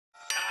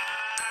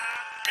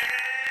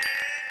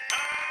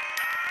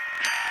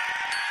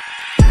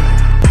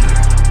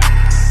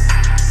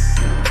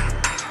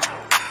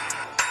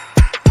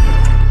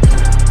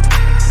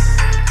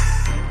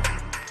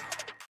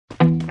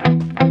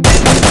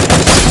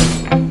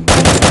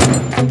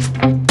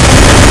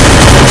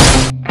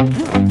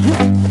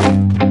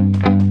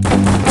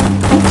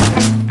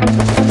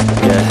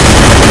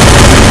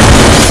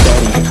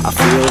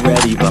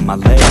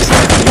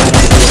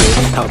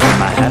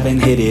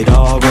Hit it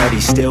already,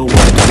 still working,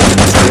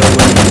 still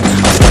winning.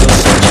 I'm still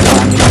searching,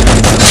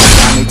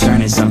 finally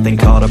turning something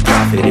called a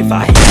profit. If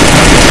I hit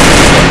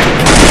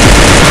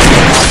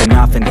popping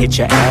off and hit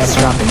your ass,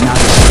 dropping out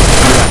of shit.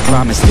 Yeah, I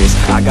promise this,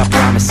 I got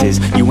promises.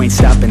 You ain't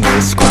stopping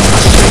this, cross my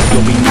shit,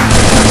 you'll be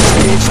knocking on this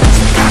bitch. That's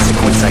the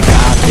consequence, I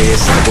got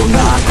this, I will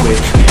not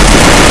quit.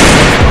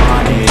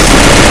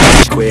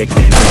 Honest, quick,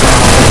 then I'm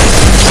gone.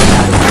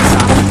 Out of the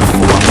time,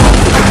 before I'm off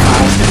with the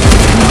cops.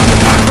 Under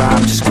my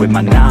rhyme, just quit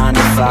my 9 to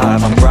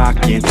 5. I'm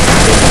rocking,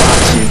 they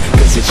watching,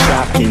 cause it's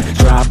shocking.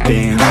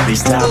 Dropping all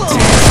these top 10s.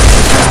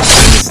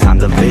 It's time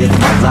to live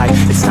my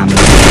life, it's time to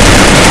live my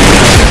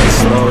life.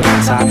 Slow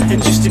down time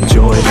and just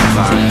enjoy the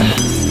vibe.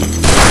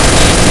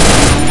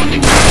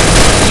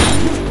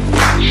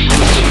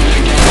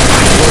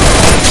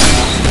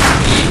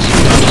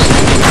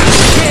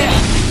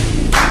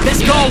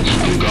 Let's go.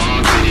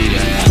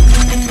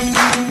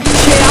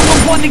 Yeah, I'm the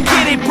one to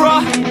get it,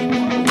 bruh.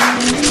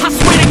 I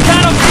swear to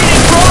God I'll get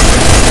it, bro.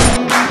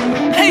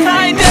 Hey,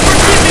 I ain't never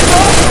giving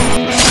up.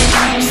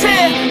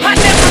 Yeah, I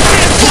never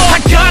give up. I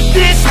got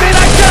this, man,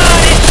 I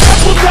got it. I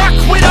will not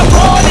quit, I'm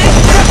on it.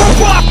 Never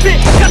rock it.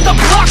 Got the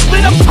block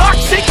lit, I'm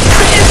toxic.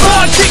 Spitting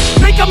logic,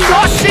 make them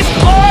nauseous.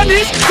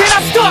 Honest, can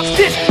I stop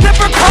this?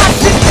 Never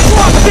cautious,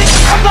 drop it.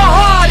 I'm the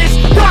hardest,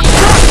 not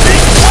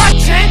toxic.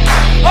 Watch it.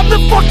 I'm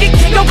the fucking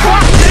king of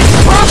rock this.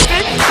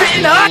 Profit,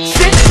 spitting hot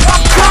shit.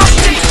 I'm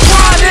confident,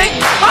 chronic.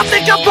 I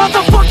think I'm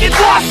motherfucking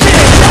lost it.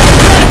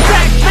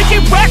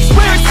 Making racks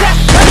where it's at.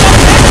 I know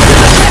back to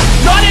the back.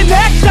 Not an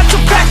act, that's a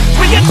fact.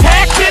 We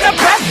attack in a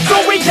back.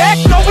 Don't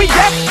react, no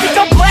react. Think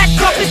I'm black,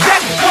 off his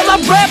back. While I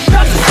rap,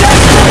 not the stack.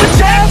 From the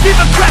jab, give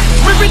a crap.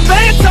 We're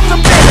advanced, I'm the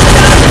man.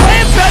 Got a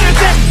plan better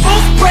than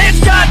most brands.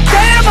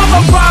 Goddamn, I'm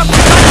a rhyme. I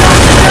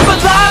never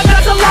lie,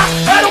 that's a lie.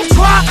 I don't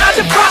try, I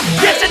defy.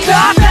 Get to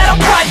die, that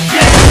I'm right,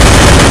 yeah.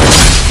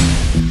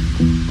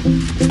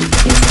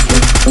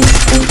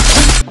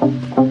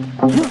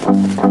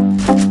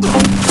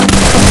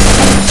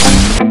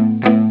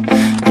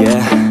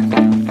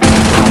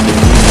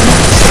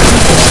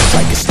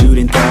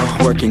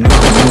 Working on in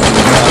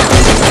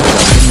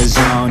the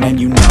zone, and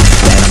you know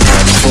that I'm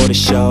ready for the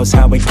shows.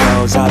 How it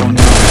goes, I don't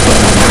know, but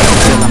I'm ready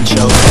till I'm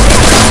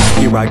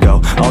chosen. Here I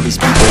go, all these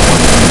people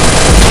want to know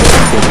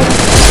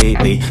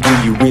lately. Do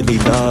you really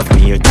love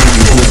me, or do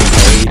you really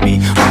hate me?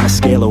 On a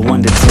scale of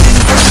 1 to 10,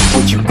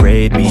 would you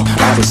grade me?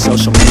 All the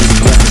social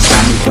media has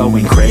got me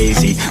going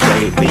crazy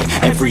lately.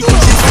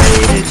 Everything's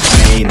invaded,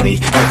 mainly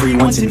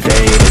everyone's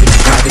invaded.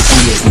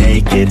 Privacy is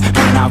naked,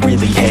 man, I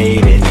really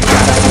hate it.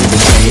 God, I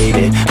really hate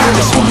it. I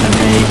just wanna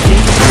make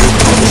it,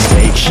 all this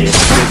fake shit.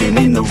 Living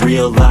in the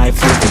real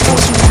life, looking for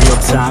some real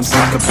times.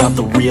 Talk about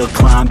the real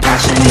climb,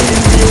 passionate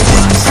in real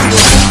rhymes. Feel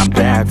time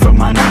back from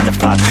my 9 to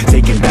 5,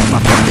 taking back my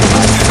fucking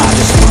life. I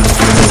just wanna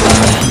feel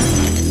alive.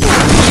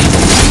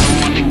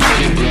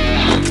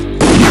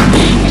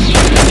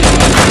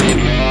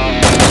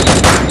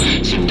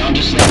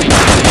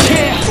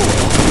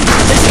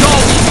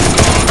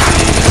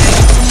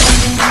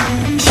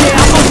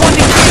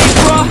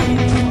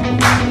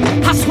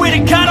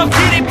 God, I'll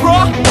get it, bro.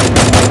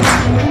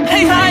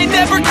 Hey, I ain't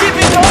never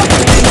giving up.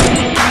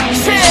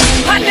 Yeah,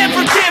 I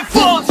never give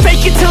up.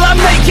 Fake it till I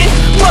make it.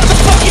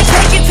 Motherfucking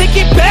take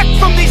it back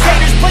from these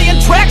haters. Playing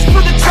tracks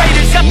for the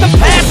traitors. Got the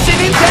passion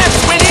and that's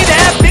when it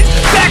happens.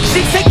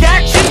 Factions take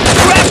action.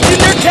 Drafting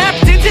their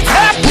captains. It's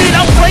happening.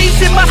 I'm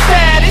raising my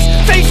status.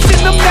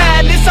 Facing the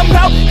madness. I'm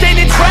out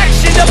gaining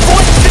traction.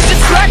 Avoiding the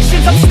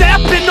distractions. I'm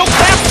snapping. No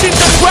captions.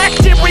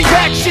 Attracting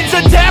reactions.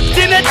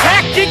 Adapting,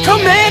 attacking.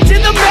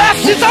 Commanding the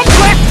masses. I'm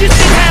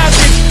practicing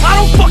habits. I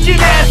don't fucking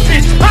ask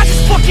this. I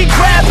just fucking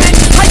grab it.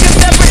 I am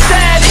never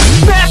static.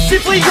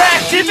 Massively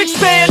active.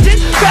 Expanding.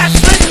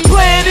 Backslid.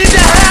 Planning to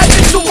have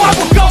it. So I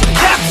will go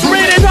capture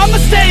it. And I'ma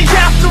stay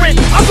after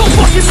it. I'll go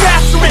fucking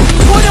master it.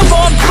 Put them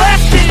on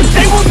blast it.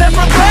 They will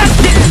never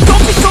last it.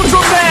 Don't be so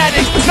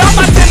dramatic. Not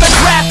my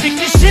demographic.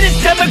 This shit is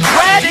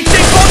democratic.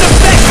 They won't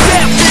affect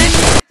that bitch.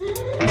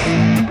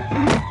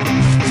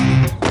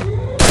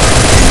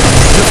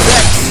 The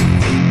facts.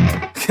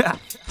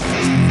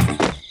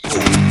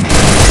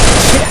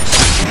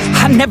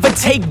 I never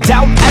take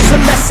doubt as a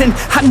lesson.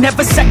 I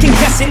never second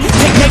guess it.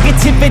 Take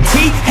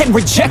negativity and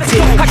reject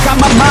it. I got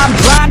my mind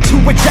blind to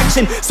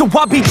rejection, so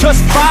I'll be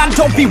just fine.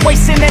 Don't be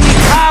wasting any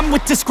time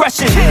with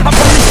discretion. I'm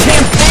running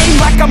champagne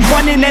like I'm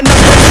running an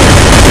election.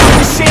 I'm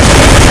the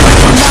champagne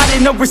like I'm not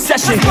in a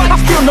recession. I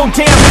feel no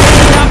damn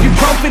pain.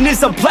 Ibuprofen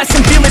is a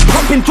blessing. Feel it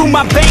pumping through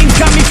my veins.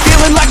 Got me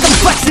feeling like I'm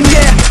flexing,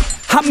 yeah.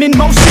 I'm in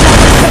motion, I'm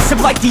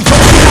aggressive like the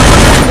ocean. I'm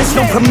relentless,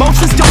 no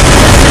promotions, don't be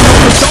listen.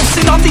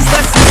 Overdosing on these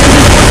lessons. And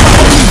this was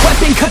my only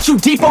weapon, and cut you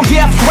deep. Oh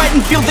yeah, I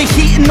threaten, feel the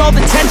heat and all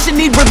the tension,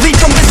 need relief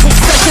from this whole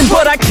session.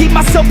 But I keep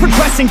myself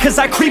progressing, cause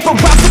I creep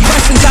around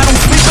suppressions. I don't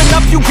sleep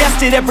enough, you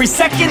guessed it, every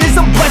second is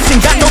a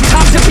blessing. Got no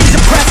time to be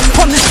depressed,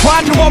 on this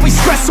grind you're always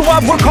stressed. So I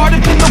work harder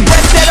than the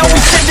rest, that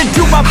always tend to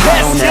do my best.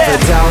 I don't ever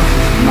doubt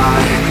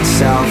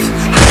myself,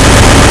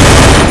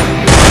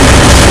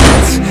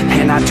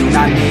 and I do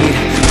not need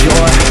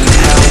your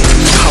help.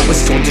 I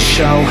was told to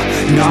show,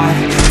 not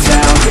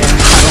tell.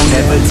 I don't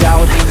ever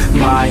doubt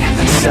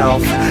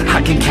myself,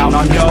 I can count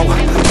on no one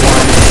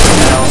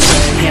else,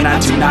 and I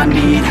do not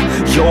need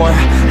your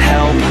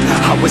help.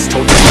 I was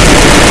told to show,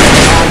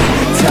 not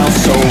tell,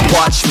 so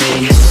watch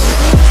me.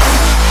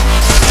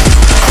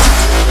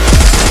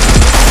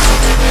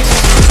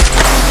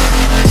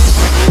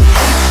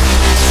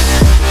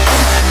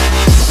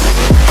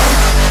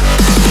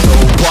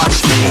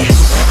 Watch me.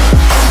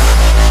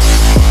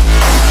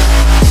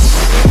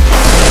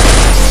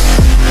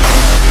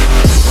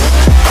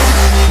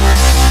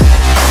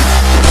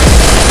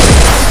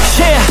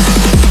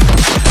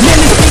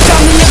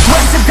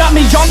 Got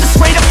me on the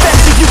straight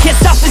offensive. You can't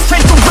stop this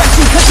train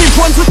direction, cause it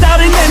runs without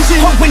an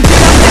engine. Oh, when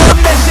did I ever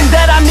mention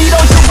that I need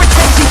all your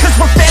attention? Cause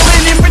we're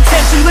failing in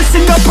retention.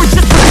 Listen up or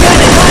just forget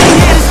it. I ain't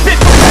here to spit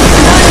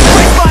perfection, I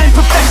embrace my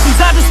imperfections.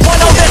 I just want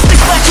all that's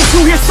neglected to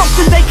hear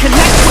something they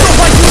connect with.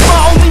 So I use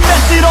my only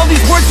method, all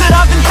these words that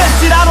I've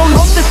invested. I don't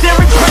hope that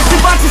they're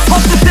impressive, I just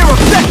hope that they're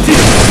effective.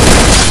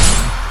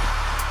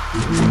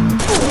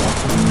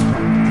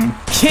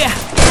 Yeah,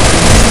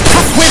 I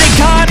swear to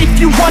God, if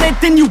you want it,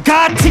 then you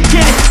got to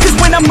get it. Cause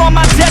when I'm on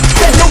my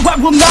deathbed, no, I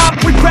will not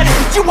regret it.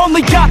 You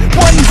only got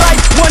one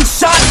life, one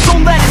shot,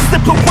 don't let it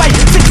slip away.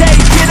 Today,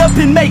 get up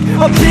and make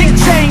a big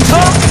change,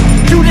 huh?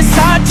 You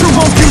decide your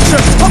own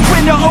future, a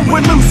winner or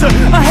a loser,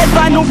 a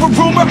headline or a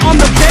rumor, on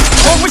the bench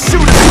or a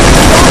shooter,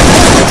 or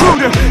a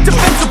recruiter,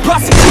 defensive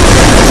prosecutor,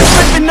 just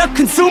living a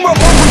consumer, or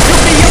will you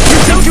be a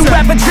producer? You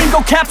have a dream,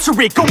 go capture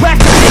it, go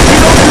after it,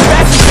 get on your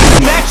ass,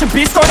 some action,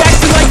 bitch, start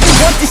acting like you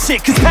want this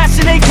shit, cause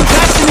passion ain't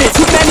compassionate.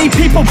 Too many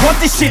people want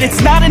this shit,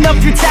 it's not enough,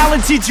 you're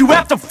talented, you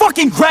have to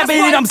fucking grab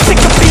it. I'm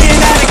sick of being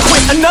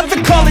adequate, another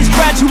college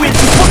graduate,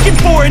 just looking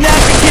for an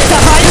advocate to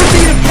hire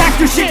me to pack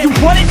their shit. You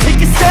want it,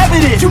 take a stab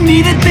at it, you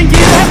need it, then get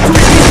after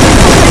it. These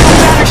people, they don't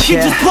matter,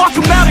 shit, just block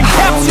them out and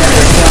capture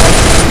it.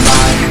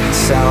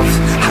 Myself,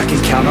 I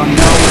can count on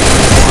no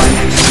one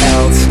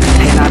else,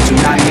 and I do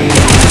not need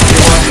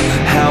your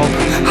help.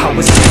 I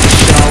was here to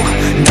show,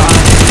 not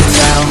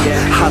tell.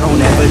 I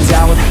don't ever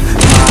doubt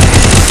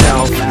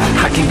myself,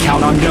 I can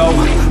count on no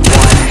one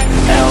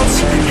else,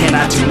 and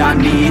I do not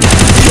need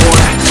your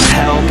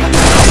help.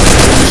 I was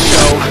here to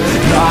show,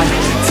 not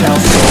tell,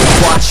 so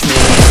watch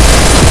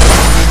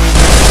me.